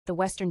The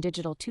Western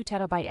Digital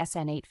 2TB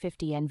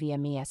SN850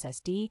 NVMe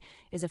SSD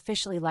is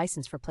officially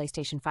licensed for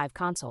PlayStation 5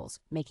 consoles,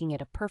 making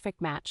it a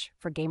perfect match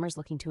for gamers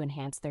looking to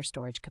enhance their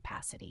storage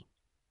capacity.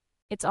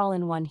 Its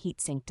all-in-one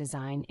heatsink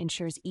design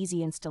ensures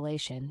easy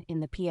installation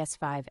in the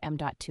PS5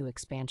 M.2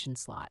 expansion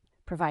slot,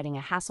 providing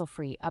a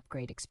hassle-free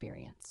upgrade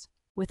experience.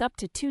 With up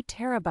to 2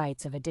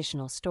 terabytes of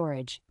additional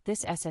storage,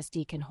 this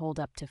SSD can hold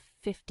up to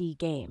 50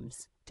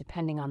 games,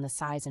 depending on the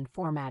size and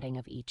formatting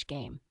of each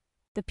game.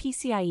 The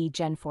PCIe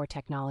Gen4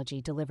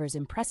 technology delivers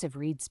impressive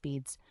read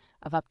speeds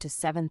of up to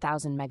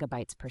 7,000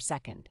 megabytes per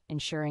second,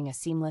 ensuring a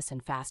seamless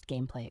and fast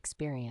gameplay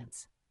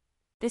experience.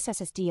 This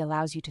SSD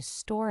allows you to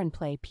store and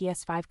play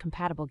PS5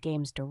 compatible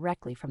games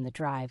directly from the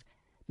drive,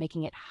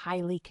 making it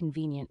highly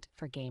convenient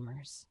for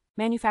gamers.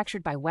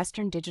 Manufactured by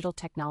Western Digital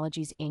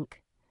Technologies Inc.,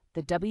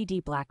 the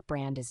WD Black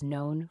brand is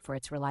known for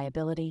its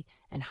reliability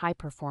and high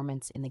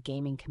performance in the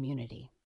gaming community.